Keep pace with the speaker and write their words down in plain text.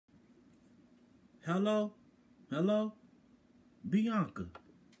Hello? Hello? Bianca.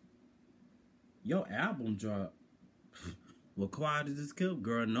 Your album dropped. Well, quiet as it's kept,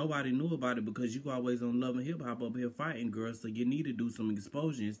 girl. Nobody knew about it because you always on Love and Hip Hop up here fighting, girl. So you need to do some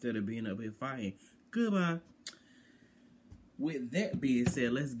exposure instead of being up here fighting. Goodbye. With that being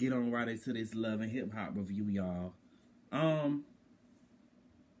said, let's get on right into this Love and Hip Hop review, y'all.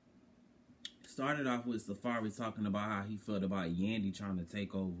 Started off with Safaree talking about how he felt about Yandy trying to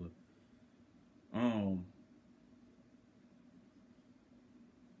take over.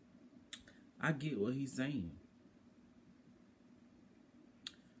 I get what he's saying.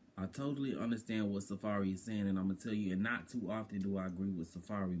 I totally understand what Safaree is saying, and I'm gonna tell you, and not too often do I agree with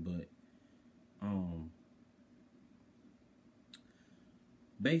Safaree, but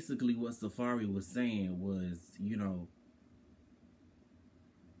basically what Safaree was saying was, you know,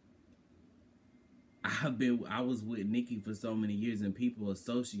 I was with Nicki for so many years, and people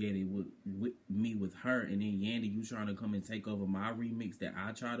associated with me with her, and then Yandy, you trying to come and take over my remix that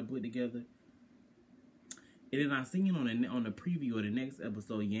I tried to put together. And then I seen on the preview of the next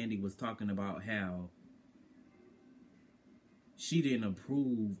episode, Yandy was talking about how she didn't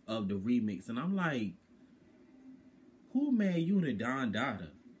approve of the remix, and I'm like, who made you the Don Dada?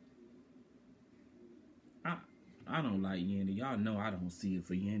 I don't like Yandy. Y'all know I don't see it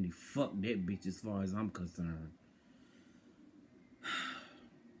for Yandy. Fuck that bitch as far as I'm concerned.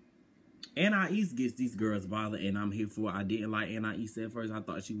 Anna East gets these girls bothered, and I'm here for it. I didn't like Anna East at first. I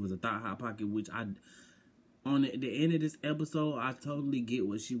thought she was a thought hot pocket, which on the end of this episode, I totally get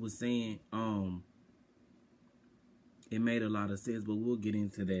what she was saying. It made a lot of sense, but we'll get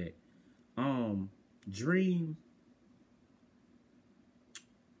into that. Dream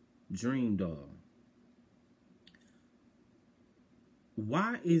Doll.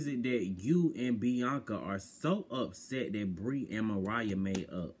 Why is it that you and Bianca are so upset that Brie and Mariah made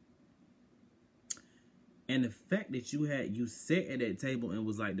up? And the fact that you sat at that table and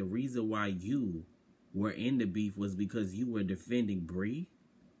was like, the reason why you were in the beef was because you were defending Brie?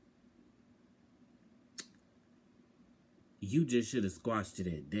 You just should have squashed it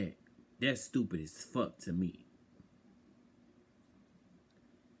at that. That's stupid as fuck to me.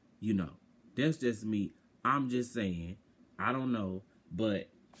 You know, that's just me. I'm just saying, I don't know. But,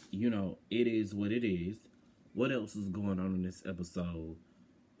 you know, it is what it is. What else is going on in this episode?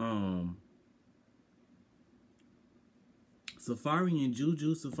 Safaree and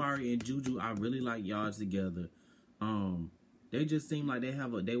Juju, I really like y'all together. They just seem like they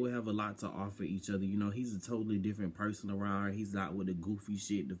would have a lot to offer each other. You know, he's a totally different person around her. He's not with the goofy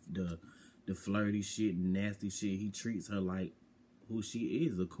shit, the flirty shit, the nasty shit. He treats her like who she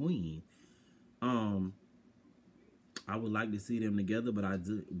is, a queen. I would like to see them together, but I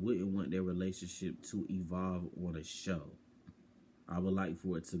wouldn't want their relationship to evolve on a show. I would like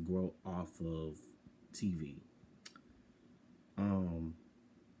for it to grow off of TV.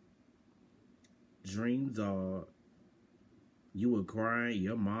 Dream Doll, you were crying.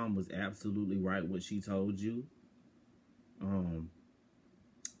 Your mom was absolutely right what she told you.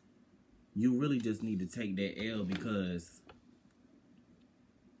 You really just need to take that L because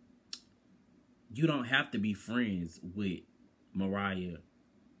you don't have to be friends with Mariah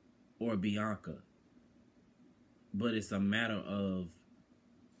or Bianca. But it's a matter of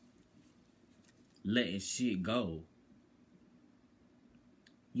letting shit go.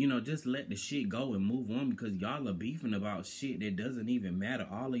 You know, just let the shit go and move on because y'all are beefing about shit that doesn't even matter.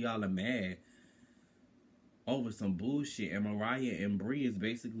 All of y'all are mad over some bullshit. And Mariah and Brie is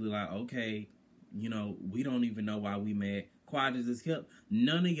basically like, okay, you know, we don't even know why we mad. Quiet as it's kept,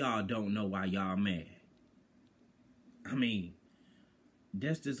 none of y'all don't know why y'all mad. I mean,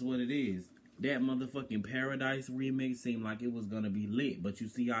 that's just what it is. That motherfucking Paradise remix seemed like it was gonna be lit, but you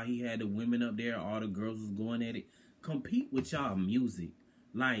see how he had the women up there, all the girls was going at it. Compete with y'all music.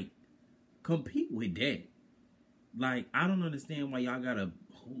 Like, compete with that. Like, I don't understand why y'all gotta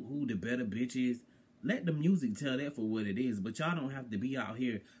who the better bitch is. Let the music tell that for what it is. But y'all don't have to be out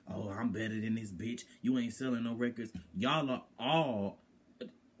here, oh, I'm better than this bitch. You ain't selling no records. Y'all are all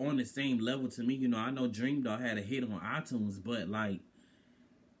on the same level to me. You know, I know Dream Doll had a hit on iTunes, but, like,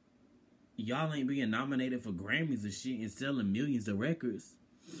 y'all ain't being nominated for Grammys and shit and selling millions of records.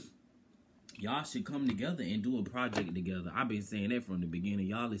 Y'all should come together and do a project together. I've been saying that from the beginning.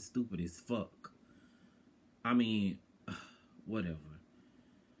 Y'all is stupid as fuck. I mean, whatever.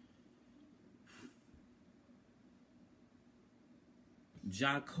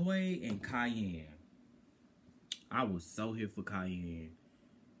 Jaquae and Cayenne. I was so here for Cayenne.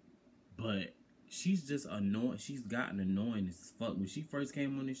 But she's just annoying. She's gotten annoying as fuck. When she first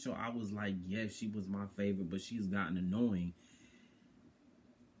came on this show, I was like, yes, she was my favorite. But she's gotten annoying.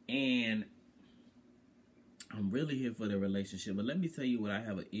 And I'm really here for the relationship. But let me tell you what I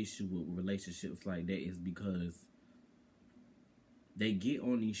have an issue with relationships like that is because they get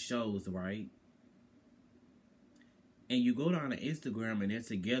on these shows, right? And you go down to Instagram and they're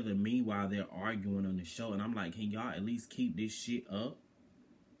together. Meanwhile, they're arguing on the show. And I'm like, can y'all at least keep this shit up?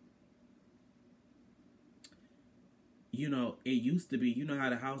 You know, it used to be, you know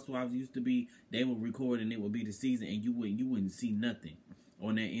how the housewives used to be, they would record and it would be the season and you wouldn't see nothing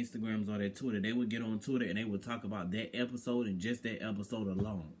on their Instagrams or their Twitter. They would get on Twitter and they would talk about that episode and just that episode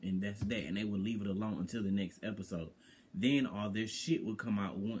alone. And that's that. And they would leave it alone until the next episode. Then all their shit would come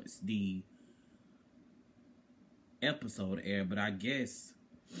out once the episode aired. But I guess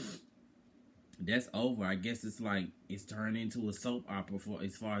that's over. I guess it's like it's turned into a soap opera for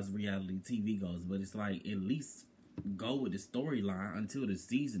as far as reality TV goes. But it's like at least go with the storyline until the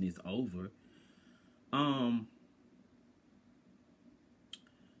season is over.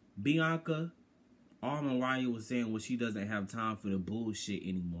 Bianca, all Mariah was saying was she doesn't have time for the bullshit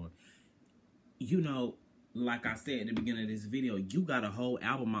anymore. You know, like I said at the beginning of this video, you got a whole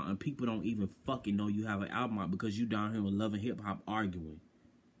album out and people don't even fucking know you have an album out because you down here with Love and Hip Hop arguing.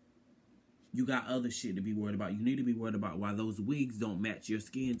 You got other shit to be worried about. You need to be worried about why those wigs don't match your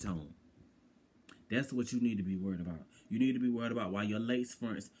skin tone. That's what you need to be worried about. You need to be worried about why your lace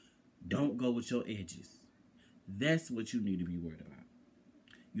fronts don't go with your edges. That's what you need to be worried about.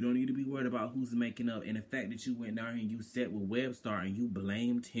 You don't need to be worried about who's making up. And the fact that you went down here and you sat with Webstar and you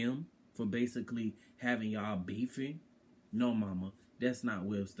blamed him for basically having y'all beefing. No, mama, that's not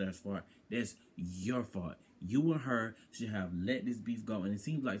Webstar's fault. That's your fault. You and her should have let this beef go. And it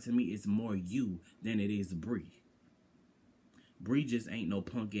seems like to me it's more you than it is Bree. Bree just ain't no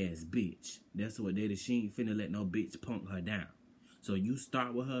punk ass bitch. That's what that is. She ain't finna let no bitch punk her down. So you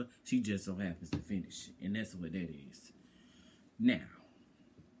start with her, she just so happens to finish it. And that's what that is. Now,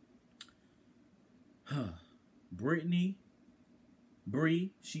 Brittany,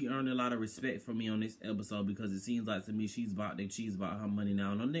 Bree, she earned a lot of respect from me on this episode because it seems like to me she's about her money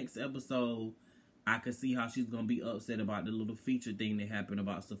now. On the next episode, I can see how she's going to be upset about the little feature thing that happened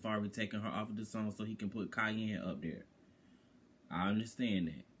about Safari taking her off of the song so he can put Cayenne up there. I understand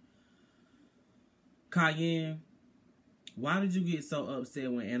that. Cayenne, why did you get so upset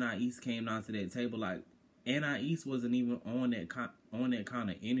when Anais came down to that table? Like, Anais wasn't even on that kind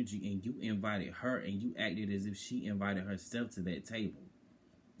of energy, and you invited her, and you acted as if she invited herself to that table,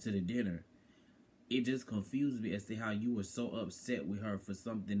 to the dinner. It just confused me as to how you were so upset with her for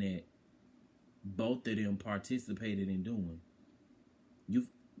something that both of them participated in doing.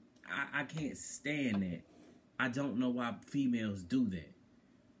 I can't stand that. I don't know why females do that.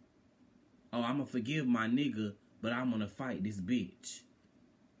 Oh, I'm going to forgive my nigga, but I'm going to fight this bitch.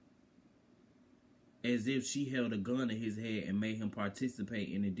 As if she held a gun to his head and made him participate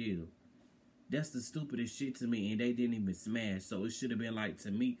in the deal. That's the stupidest shit to me, and they didn't even smash. So it should have been like, to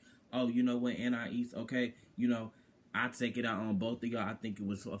me, oh, you know what, Anais, okay, you know, I take it out on both of y'all. I think it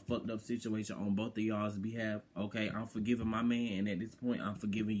was a fucked up situation on both of y'all's behalf. Okay, I'm forgiving my man, and at this point, I'm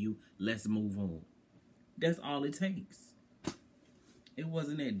forgiving you. Let's move on. That's all it takes. It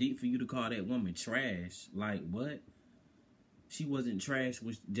wasn't that deep for you to call that woman trash. Like, what? She wasn't trash,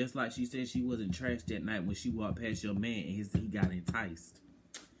 just like she said she wasn't trash that night when she walked past your man and he got enticed.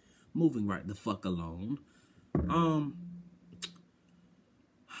 Moving right the fuck along.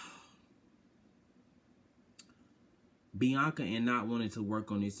 Bianca and not wanting to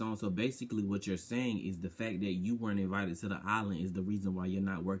work on this song. So basically what you're saying is the fact that you weren't invited to the island is the reason why you're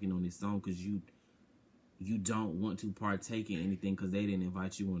not working on this song, because you don't want to partake in anything because they didn't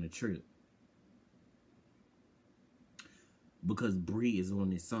invite you on a trip. Because Bree is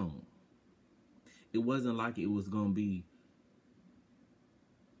on this song. It wasn't like it was going to be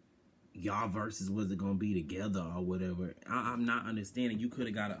y'all versus was it going to be together or whatever. I'm not understanding. You could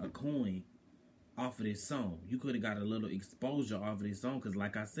have got a coin off of this song. You could have got a little exposure off of this song because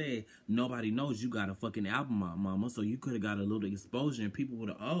like I said, nobody knows you got a fucking album out, mama. So you could have got a little exposure and people would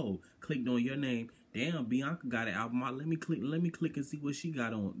have, clicked on your name. Damn, Bianca got an album out. Let me click and see what she got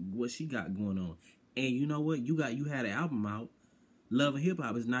going on. And you know what? You had an album out. Love and Hip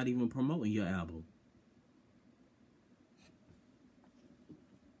Hop is not even promoting your album.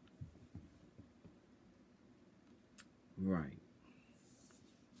 Right.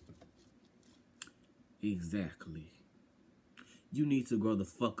 Exactly. You need to grow the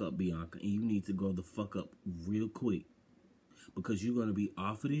fuck up, Bianca. And you need to grow the fuck up real quick. Because you're going to be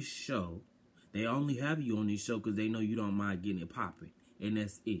off of this show. They only have you on this show because they know you don't mind getting it popping. And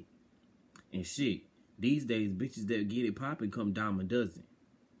that's it. And shit, these days, bitches that get it popping come dime a dozen.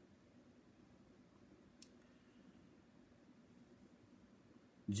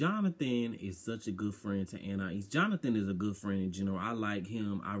 Jonathan is such a good friend to Anais. Jonathan is a good friend in general. I like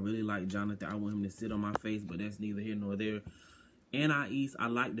him. I really like Jonathan. I want him to sit on my face, but that's neither here nor there. Anais, I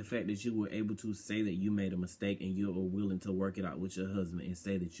like the fact that you were able to say that you made a mistake and you are willing to work it out with your husband and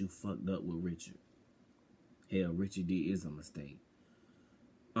say that you fucked up with Richard. Hell, Richard D is a mistake.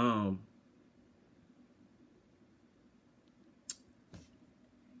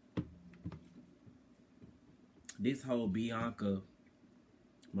 This whole Bianca,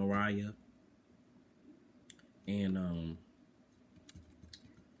 Mariah, and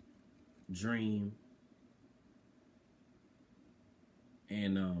Dream,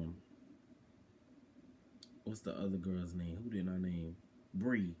 and what's the other girl's name? Who did I name?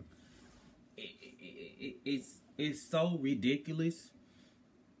 Bree. It's so ridiculous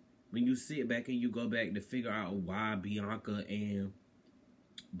when you sit back and you go back to figure out why Bianca and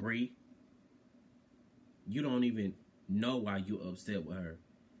Bree. You don't even know why you're upset with her.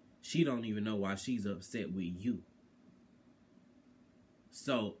 She don't even know why she's upset with you.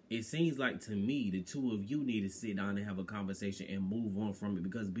 So it seems like to me the two of you need to sit down and have a conversation and move on from it,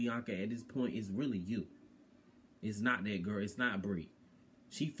 because Bianca at this point is really you. It's not that girl. It's not Bree.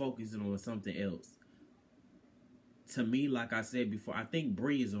 She focusing on something else. To me, like I said before, I think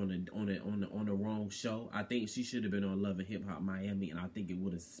Bree is on the wrong show. I think she should have been on Love and Hip Hop Miami, and I think it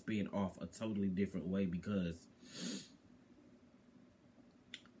would have spun off a totally different way, because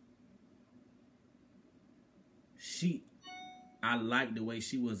I like the way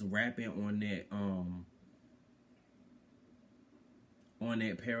she was rapping on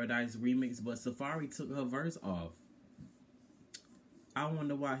that Paradise remix, but Safari took her verse off. I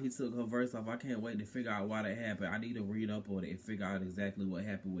wonder why he took her verse off. I can't wait to figure out why that happened. I need to read up on it and figure out exactly what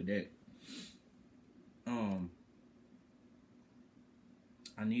happened with that. I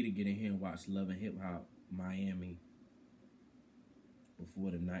need to get in here and watch Love and Hip Hop Miami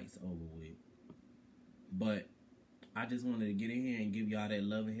before the night's over with. But I just wanted to get in here and give y'all that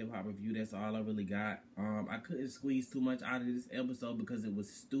Love and Hip Hop review. That's all I really got. I couldn't squeeze too much out of this episode because it was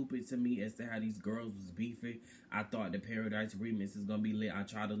stupid to me as to how these girls was beefing. I thought the Paradise remix is gonna be lit. I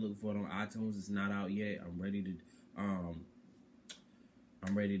tried to look for it on iTunes. It's not out yet. I'm ready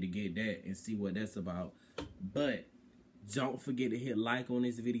to get that and see what that's about. But don't forget to hit like on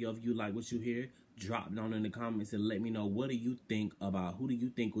this video if you like what you hear. Drop down in the comments and let me know, what do you think about, who do you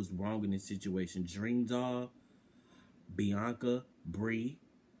think was wrong in this situation? Dream Doll, Bianca, Bree,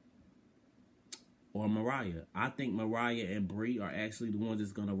 or Mariah? I think Mariah and Bree are actually the ones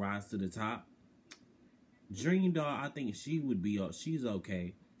that's going to rise to the top. Dream Doll, I think she would be, she's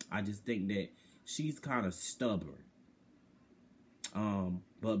okay. I just think that she's kind of stubborn.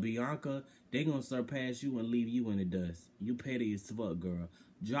 But Bianca, they gonna surpass you and leave you in the dust. You petty as fuck, girl.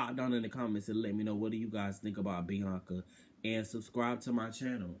 Drop down in the comments and let me know, what do you guys think about Bianca, and subscribe to my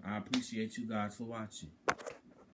channel. I appreciate you guys for watching.